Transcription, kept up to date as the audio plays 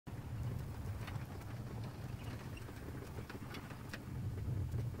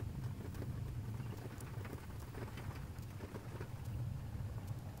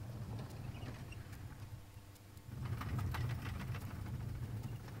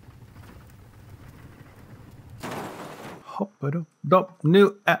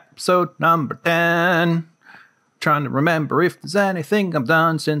New episode number 10. Trying to remember if there's anything I've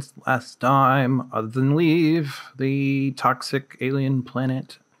done since last time other than leave the toxic alien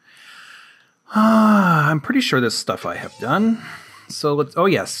planet. I'm pretty sure there's stuff I have done. So let's. Oh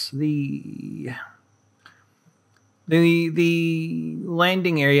yes, the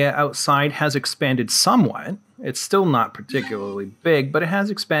landing area outside has expanded somewhat. It's still not particularly big, but it has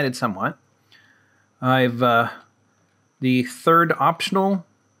expanded somewhat. I've the third optional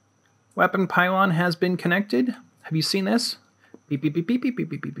weapon pylon has been connected. Have you seen this? Beep beep beep beep beep beep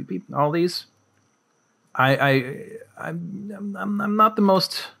beep beep beep beep. All these. I'm not the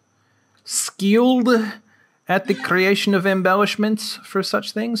most skilled at the creation of embellishments for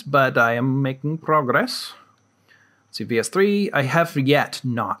such things, but I am making progress. Let's see, VS3. I have yet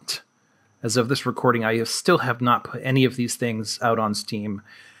not, as of this recording, I still have not put any of these things out on Steam.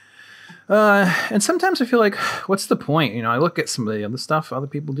 And sometimes I feel like, what's the point? You know, I look at some of the other stuff other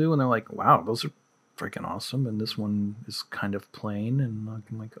people do, and they're like, wow, those are freaking awesome, and this one is kind of plain, and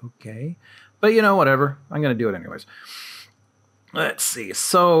I'm like, okay. But, you know, whatever. I'm going to do it anyways. Let's see.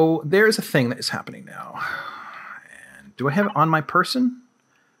 So there's a thing that is happening now. And do I have it on my person?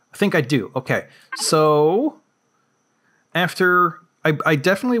 I think I do. Okay. So after I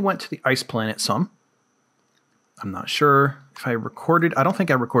definitely went to the ice planet some. I'm not sure if I recorded. I don't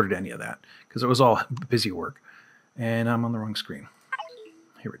think I recorded any of that because it was all busy work. And I'm on the wrong screen.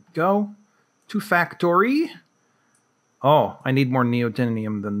 Here we go. To factory. Oh, I need more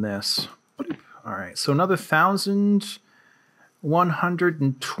neodymium than this. All right. So another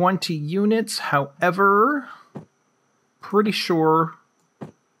 1,120 units. However, pretty sure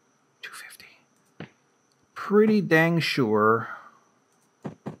 250. Pretty dang sure.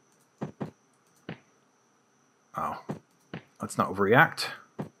 Oh, let's not overreact.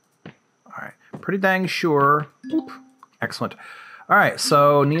 All right, pretty dang sure. Boop. Excellent. All right,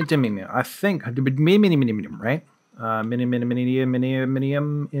 so neodymium. I think minimum, right? Minimum.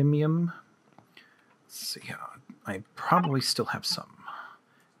 Let's see. I probably still have some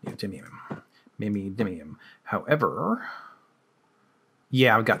neodymium. However,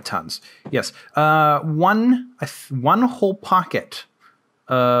 yeah, I've got tons. Yes, one whole pocket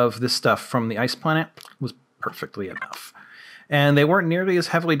of this stuff from the ice planet was perfectly enough. And they weren't nearly as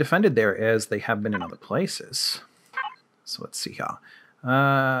heavily defended there as they have been in other places. So let's see here.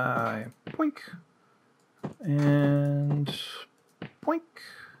 Poink. And poink.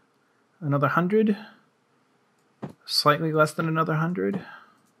 Another 100. Slightly less than another 100.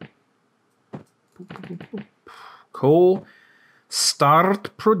 Cool.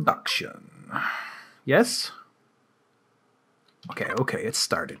 Start production. Yes? Okay, it's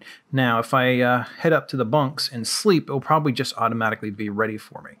started. Now, if I head up to the bunks and sleep, it'll probably just automatically be ready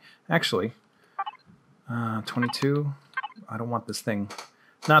for me. Actually, 22. I don't want this thing.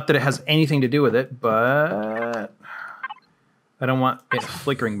 Not that it has anything to do with it, but I don't want it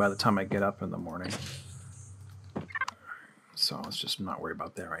flickering by the time I get up in the morning. So let's just not worry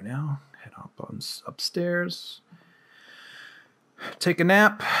about that right now. Head up upstairs. Take a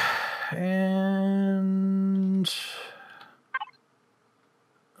nap. And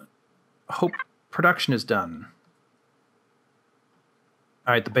hope production is done.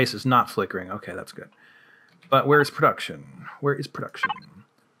 All right, the base is not flickering. Okay, that's good. But where is production? Where is production?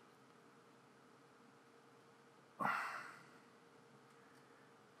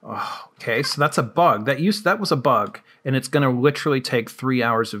 Oh, okay, so that's a bug. That was a bug, and it's going to literally take 3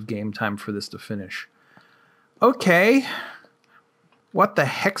 hours of game time for this to finish. Okay. What the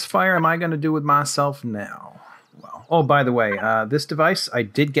hex fire am I going to do with myself now? Well, oh, by the way, this device I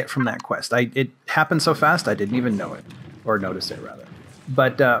did get from that quest. It happened so fast I didn't even know it, or notice it rather.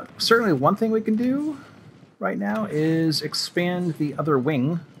 But certainly one thing we can do right now is expand the other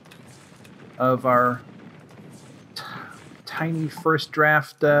wing of our tiny first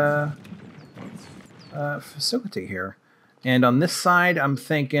draft facility here. And on this side, I'm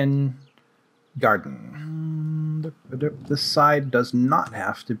thinking garden. This side does not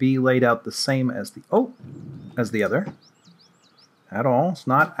have to be laid out the same as the other at all. It's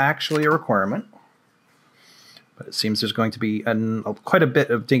not actually a requirement, but it seems there's going to be quite a bit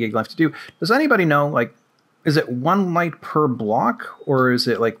of digging left to do. Does anybody know, like, is it 1 light per block, or is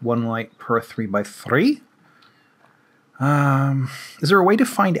it like 1 light per 3x3? Is there a way to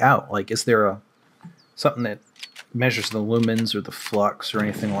find out? Like, is there something that measures the lumens or the flux or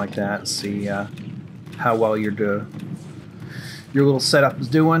anything like that? See how well your little setup is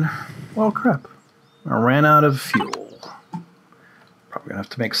doing. Well, crap. I ran out of fuel. Probably gonna have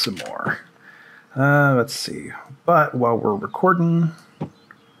to make some more. Let's see. But while we're recording,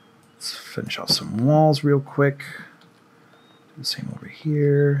 let's finish off some walls real quick. Same over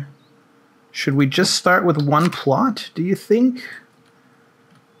here. Should we just start with one plot, do you think?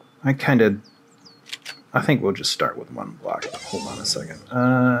 I think we'll just start with one block. Hold on a second.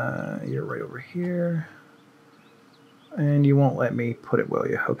 You're right over here. And you won't let me put it, will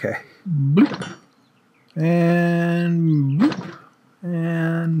you? Okay. Bloop. And bloop.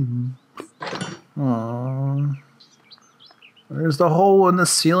 And bloop. Aww. There's the hole in the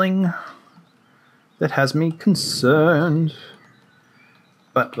ceiling that has me concerned.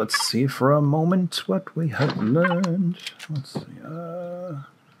 But let's see for a moment what we have learned. Let's see.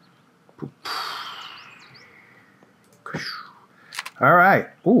 All right.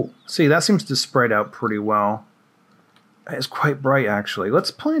 Ooh, see, that seems to spread out pretty well. It's quite bright, actually.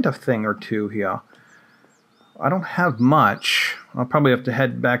 Let's plant a thing or two here. I don't have much. I'll probably have to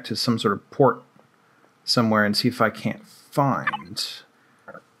head back to some sort of port somewhere and see if I can't find...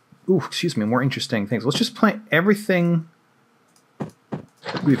 Ooh, excuse me, more interesting things. Let's just plant everything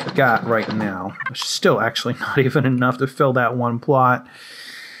we've got right now. Which is still actually not even enough to fill that one plot.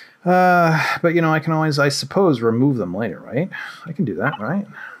 But, you know, I can always, I suppose, remove them later, right? I can do that, right?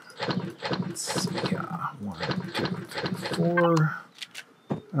 Let's see. 1, 2, 3, 4.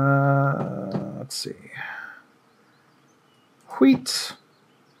 Let's see. Wheat.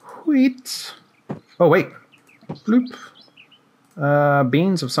 Oh, wait. Bloop.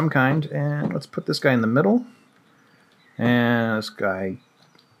 Beans of some kind. And let's put this guy in the middle. And this guy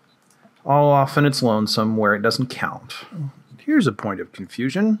all off in its lonesome where it doesn't count. Here's a point of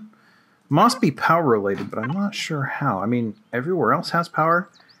confusion. Must be power related, but I'm not sure how. I mean, everywhere else has power.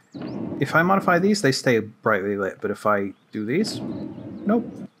 If I modify these, they stay brightly lit. But if I do these, nope.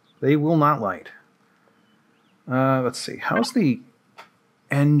 They will not light. Let's see. How's the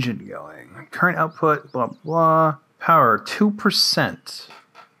engine going? Current output, blah, blah. Power, 2%.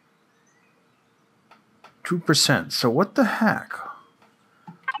 2%. So what the heck?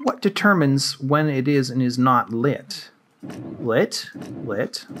 What determines when it is and is not lit? Lit,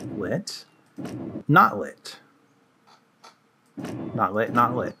 lit, lit, not lit. Not lit,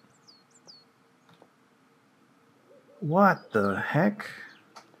 not lit. What the heck?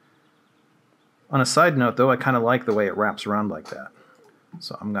 On a side note, though, I kind of like the way it wraps around like that.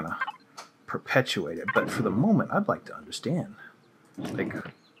 So I'm going to perpetuate it. But for the moment, I'd like to understand. Like,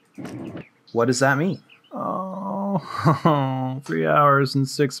 what does that mean? Oh, 3 hours and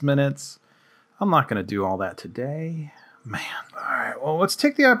 6 minutes. I'm not going to do all that today. Man. All right, well, let's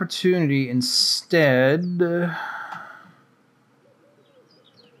take the opportunity instead. Do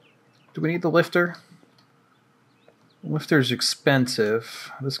we need the lifter? The lifter's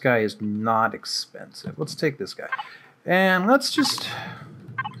expensive. This guy is not expensive. Let's take this guy. And let's just...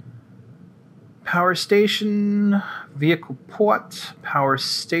 Power station, vehicle port, power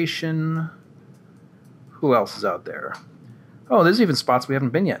station. Who else is out there? Oh, there's even spots we haven't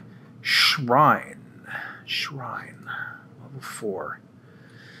been yet. Shrine. Level 4.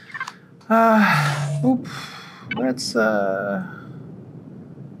 Let's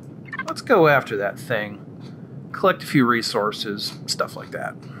go after that thing. Collect a few resources, stuff like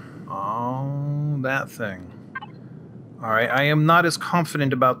that. Oh, that thing. Alright, I am not as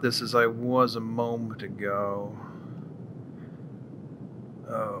confident about this as I was a moment ago.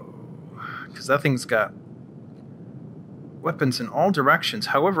 Oh, because that thing's got weapons in all directions.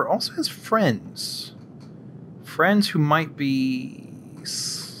 However, also has friends. Friends who might be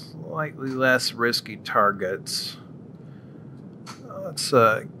slightly less risky targets. Let's,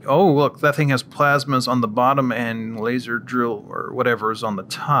 oh, look, that thing has plasmas on the bottom and laser drill or whatever is on the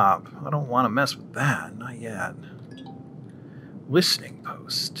top. I don't want to mess with that, not yet. Listening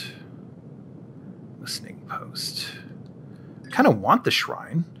post. I kind of want the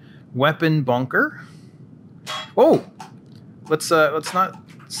shrine. Weapon bunker. Oh, let's not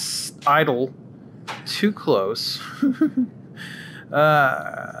idle too close.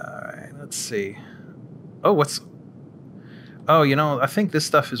 Let's see. Oh, oh, you know, I think this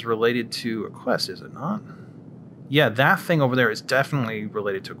stuff is related to a quest, is it not? Yeah, that thing over there is definitely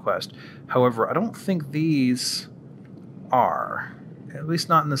related to a quest. However, I don't think these are. At least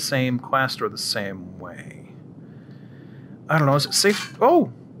not in the same quest or the same way. I don't know, is it safe?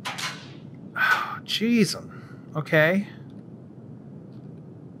 Oh! Jeez. Okay.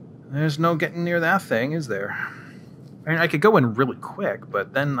 There's no getting near that thing, is there? I mean, I could go in really quick,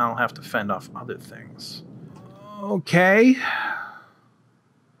 but then I'll have to fend off other things. Okay.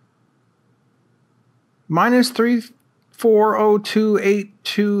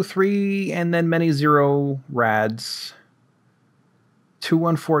 -3402823 and then many 0 rads.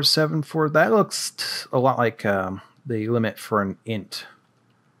 21474. That looks a lot like the limit for an int.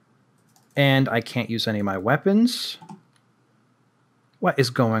 And I can't use any of my weapons. What is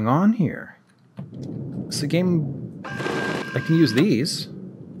going on here? Is the game... I can use these,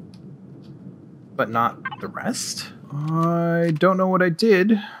 but not the rest? I don't know what I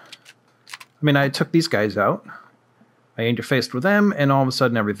did. I mean, I took these guys out. I interfaced with them, and all of a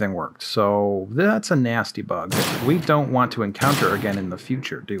sudden everything worked. So that's a nasty bug that we don't want to encounter again in the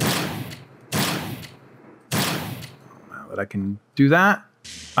future, do we? Now that I can do that,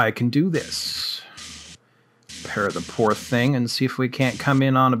 I can do this. Repair the poor thing and see if we can't come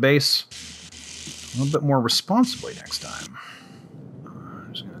in on a base a little bit more responsibly next time. I'm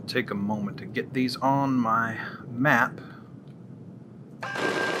just going to take a moment to get these on my map.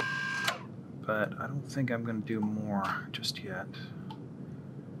 But I don't think I'm going to do more just yet.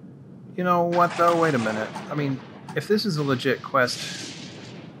 You know what, though? Wait a minute. I mean, if this is a legit quest,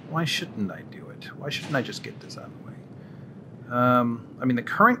 why shouldn't I do it? Why shouldn't I just get this out of the way? I mean, the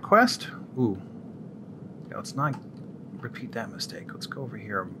current quest... Ooh. Yeah, let's not repeat that mistake. Let's go over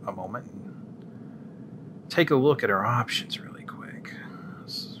here a moment and take a look at our options really quick.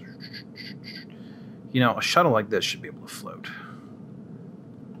 You know, a shuttle like this should be able to float.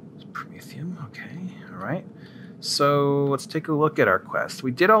 Okay, all right. So let's take a look at our quest.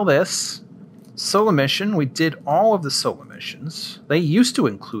 We did all this. Solo mission. We did all of the solo missions. They used to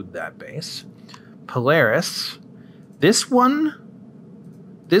include that base. Polaris. This one,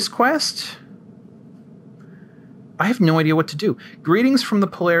 this quest, I have no idea what to do. Greetings from the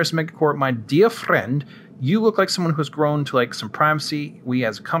Polaris Megacorp, my dear friend. You look like someone who's grown to like some privacy. We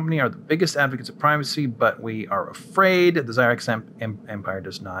as a company are the biggest advocates of privacy, but we are afraid the Zyrax Empire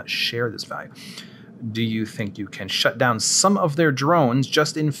does not share this value. Do you think you can shut down some of their drones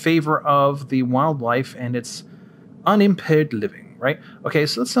just in favor of the wildlife and its unimpaired living, right? Okay,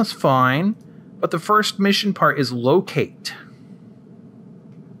 so that sounds fine. But the first mission part is locate.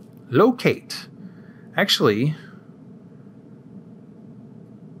 Locate. Actually...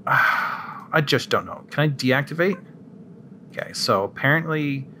 I just don't know. Can I deactivate? Okay, so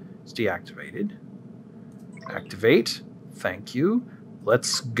apparently it's deactivated. Activate. Thank you.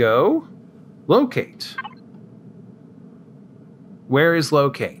 Let's go. Locate. Where is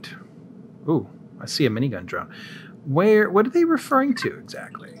locate? Ooh, I see a minigun drone. Where? What are they referring to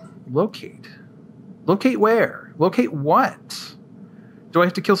exactly? Locate. Locate where? Locate what? Do I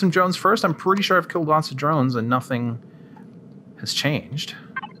have to kill some drones first? I'm pretty sure I've killed lots of drones and nothing has changed.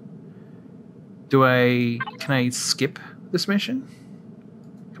 Can I skip this mission?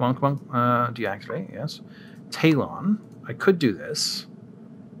 Come on. Deactivate, yes. Talon. I could do this.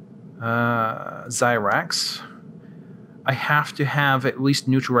 Zyrax. I have to have at least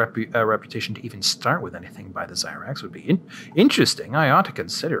neutral reputation to even start with anything by the Zyrax. Would be interesting. I ought to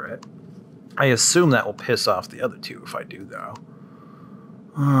consider it. I assume that will piss off the other two if I do, though.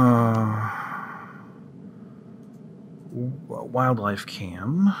 Wildlife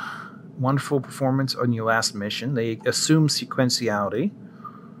cam. Wonderful performance on your last mission. They assume sequentiality.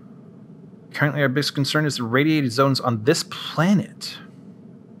 Currently, our biggest concern is the radiated zones on this planet.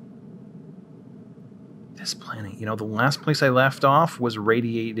 This planet. You know, the last place I left off was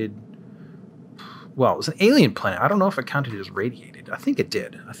radiated... Well, it was an alien planet. I don't know if it counted as radiated. I think it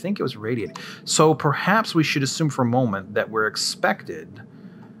did. I think it was radiated. So perhaps we should assume for a moment that we're expected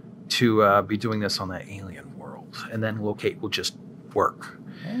to be doing this on that alien world. And then locate will just work.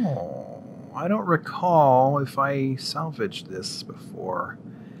 Oh, I don't recall if I salvaged this before.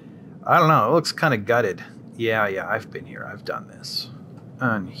 I don't know. It looks kind of gutted. Yeah, I've been here. I've done this.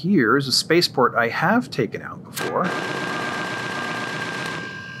 And here's a spaceport I have taken out before.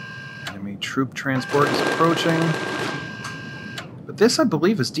 Enemy troop transport is approaching. But this, I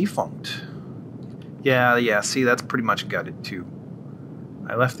believe, is defunct. Yeah, see, that's pretty much gutted, too.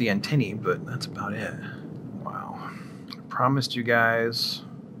 I left the antennae, but that's about it. Wow. I promised you guys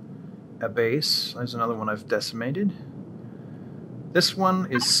a base. There's another one I've decimated. This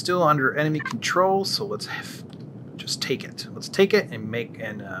one is still under enemy control, so let's just take it. Let's take it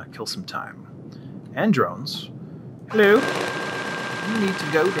and kill some time. And drones. Hello. You need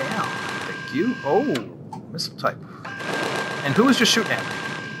to go down. Thank you. Oh, missile type. And who was just shooting at me?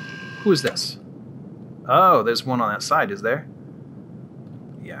 Who is this? Oh, there's one on that side, is there?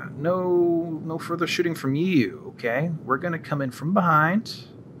 Yeah, no further shooting from you, okay? We're gonna come in from behind.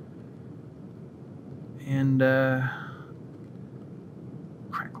 And,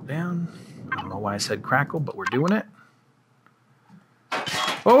 crackle down. I don't know why I said crackle, but we're doing it.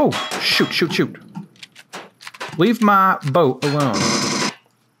 Oh, shoot. Leave my boat alone.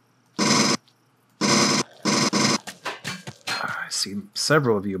 I see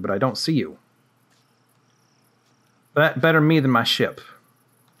several of you, but I don't see you. Better me than my ship.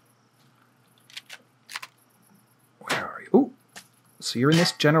 Where are you? Ooh. So you're in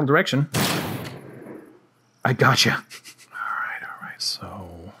this general direction. I gotcha. All right.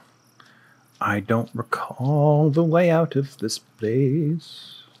 So I don't recall the layout of this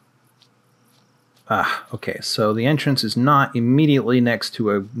place. Ah, okay. So the entrance is not immediately next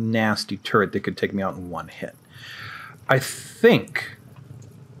to a nasty turret that could take me out in one hit. I think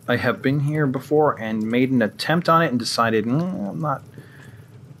I have been here before and made an attempt on it and decided I'm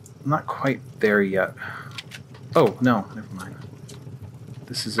not quite there yet. Oh, no, never mind.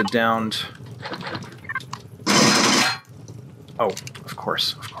 This is a downed... Oh, of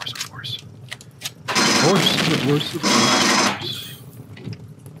course. Of course.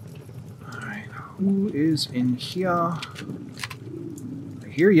 Alright, who is in here? I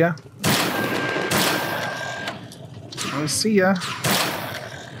hear ya. I see ya.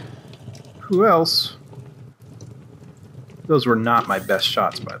 Who else? Those were not my best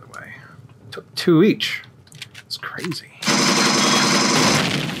shots, by the way. Took 2 each. It's crazy.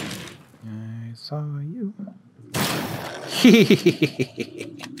 I saw you.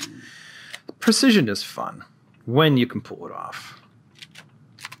 Precision is fun when you can pull it off.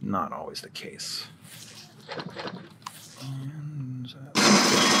 Not always the case. And,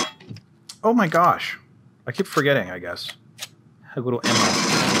 oh my gosh. I keep forgetting, I guess. How little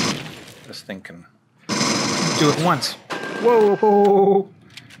ammo this thing can do it once. Whoa!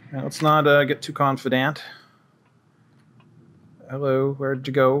 Now, let's not get too confident. Hello, where'd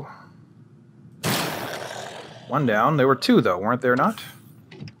you go? 1 down. There were 2, though, weren't there not?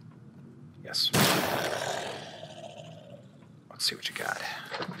 Yes. Let's see what you got.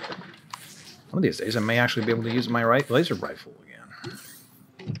 One of these days, I may actually be able to use my laser rifle again.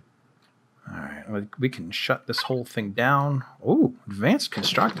 Alright, we can shut this whole thing down. Ooh, advanced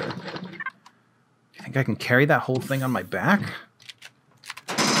constructor. Do you think I can carry that whole thing on my back?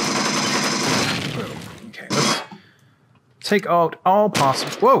 Okay, let's take out all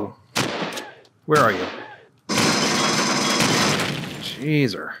possible... Whoa! Where are you?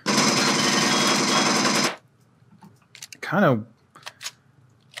 Jeezer.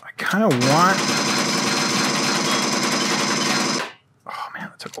 I kind of want... Oh man,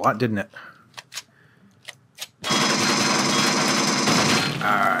 that took a lot, didn't it?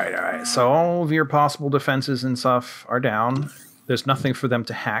 Alright. So all of your possible defenses and stuff are down. There's nothing for them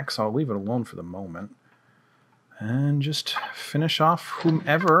to hack, so I'll leave it alone for the moment. And just finish off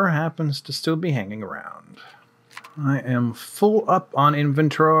whomever happens to still be hanging around. I am full up on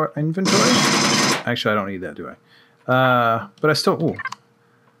inventory. Actually, I don't need that, do I? But I still... Ooh.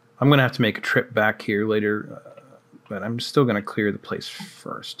 I'm going to have to make a trip back here later. But I'm still going to clear the place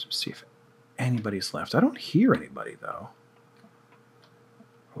first. See if anybody's left. I don't hear anybody, though.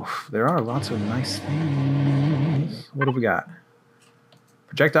 Oof, there are lots of nice things. What have we got?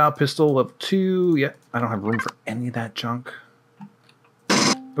 Projectile pistol level 2. Yeah, I don't have room for any of that junk.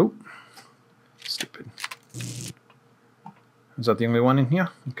 Oh. Stupid. Is that the only one in here?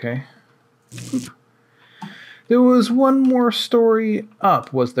 Okay. Oop. There was one more story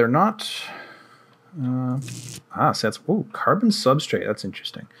up, was there not? So that's... Oh, carbon substrate. That's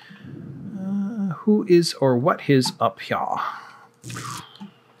interesting. Who is or what is up here?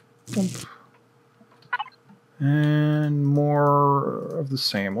 And more of the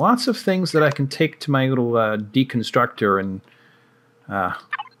same. Lots of things that I can take to my little deconstructor and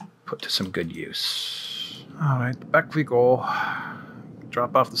put to some good use. Alright, back we go.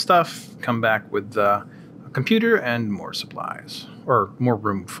 Drop off the stuff, come back with a computer and more supplies. Or more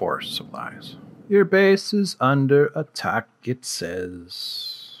room for supplies. Your base is under attack, it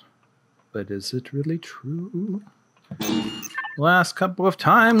says. But is it really true? Last couple of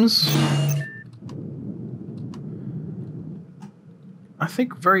times, I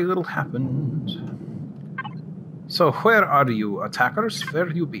think very little happened. So where are you, attackers? Where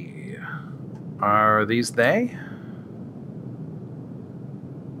you be? Are these they?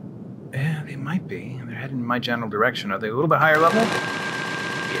 Yeah, they might be. They're heading in my general direction. Are they a little bit higher level?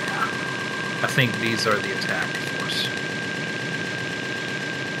 Yeah. I think these are the attack force.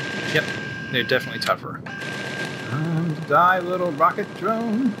 Yep, they're definitely tougher. Die, little rocket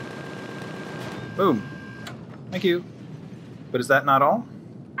drone. Boom. Thank you. But is that not all?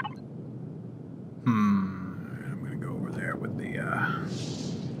 I'm going to go over there with the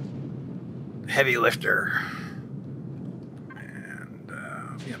heavy lifter. And,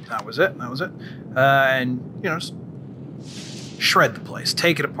 yep, that was it. And, you know, just shred the place.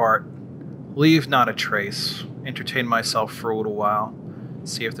 Take it apart. Leave not a trace. Entertain myself for a little while.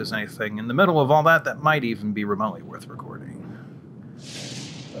 See if there's anything in the middle of all that that might even be remotely worth recording.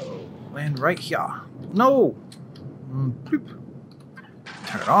 So, land right here. No! Bloop.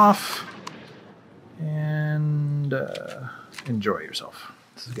 Turn it off. And, enjoy yourself.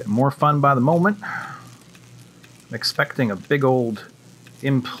 This is getting more fun by the moment. I'm expecting a big old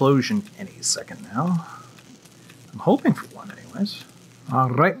implosion any second now. I'm hoping for one anyways.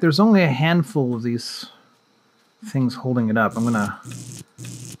 Alright, there's only a handful of these things holding it up. I'm gonna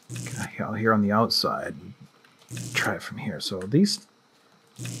get out here on the outside and try it from here. So these...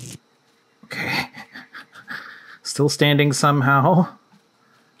 Okay. Still standing somehow.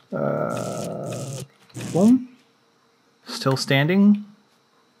 Boom. Still standing.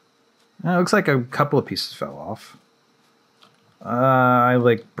 It looks like a couple of pieces fell off. I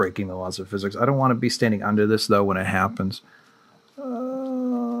like breaking the laws of physics. I don't want to be standing under this, though, when it happens.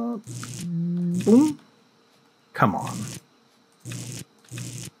 Boom. Come on.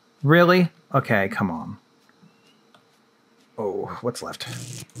 Really? Okay, come on. Oh, what's left?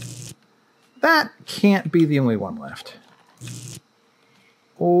 That can't be the only one left.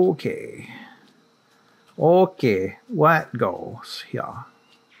 Okay. Okay, what goes here?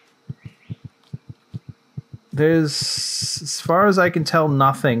 There's, as far as I can tell,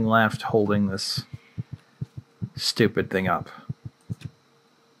 nothing left holding this stupid thing up.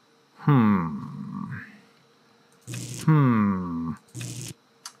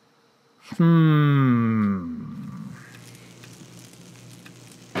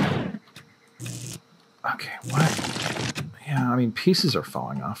 Okay, what? Yeah, I mean, pieces are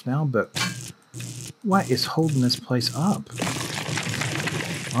falling off now, but what is holding this place up?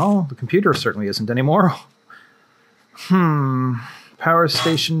 Well, the computer certainly isn't anymore. Power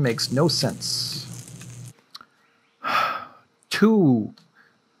station makes no sense. 2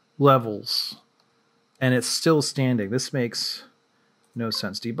 levels, and it's still standing. This makes no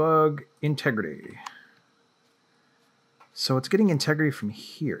sense. Debug integrity. So it's getting integrity from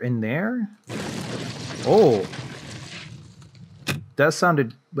here. In there? Oh. That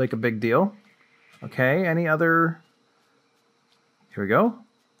sounded like a big deal. Okay, any other... Here we go.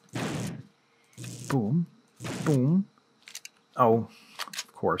 Boom. Boom. Oh,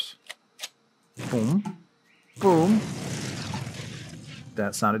 of course. Boom. Boom.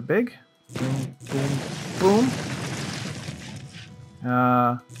 That sounded big. Boom, boom, boom.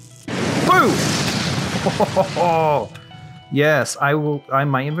 Boom! Oh, yes, I will.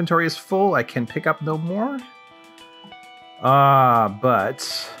 My inventory is full. I can pick up no more.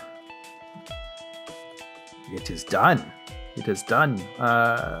 But it is done. It is done.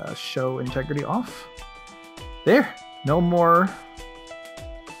 Show integrity off. There. No more.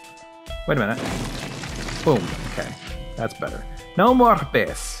 Wait a minute. Boom. Okay. That's better. No more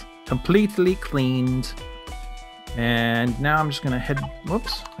base. Completely cleaned. And now I'm just going to head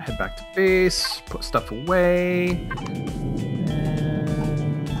back to base. Put stuff away. And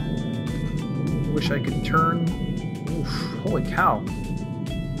wish I could turn. Oof, holy cow.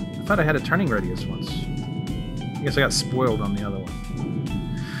 I thought I had a turning radius once. I guess I got spoiled on the other one.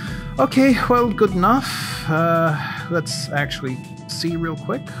 Okay, well, good enough. Let's actually see real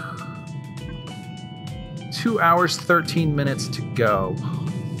quick. 2 hours, 13 minutes to go.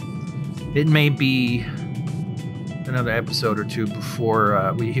 It may be another episode or two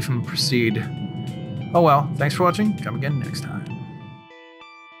before we even proceed. Oh well, thanks for watching. Come again next time.